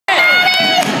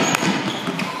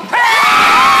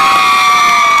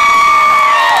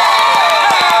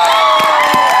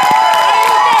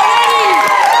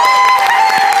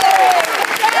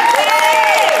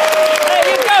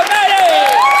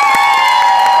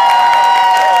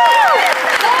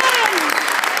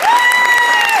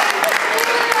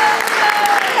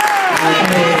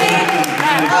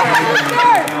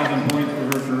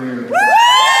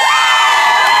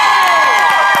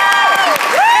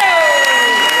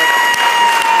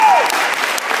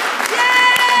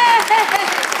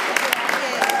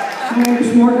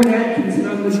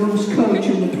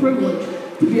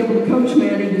to be able to coach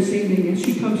Maddie this evening, and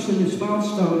she comes to this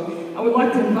milestone. I would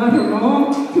like to invite her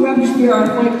mom, who happens to be our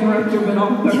athletic director, but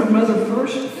I'll put her mother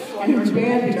first, and her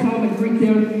dad to come and greet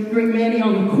Maddie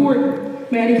on the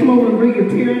court. Maddie, come over and greet your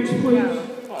parents, please.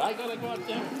 Well, I gotta go out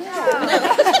there.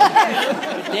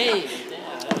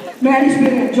 Maddie's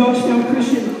been at Johnstown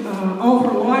Christian all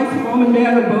her life. Mom and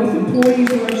Dad are both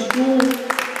employees of our school.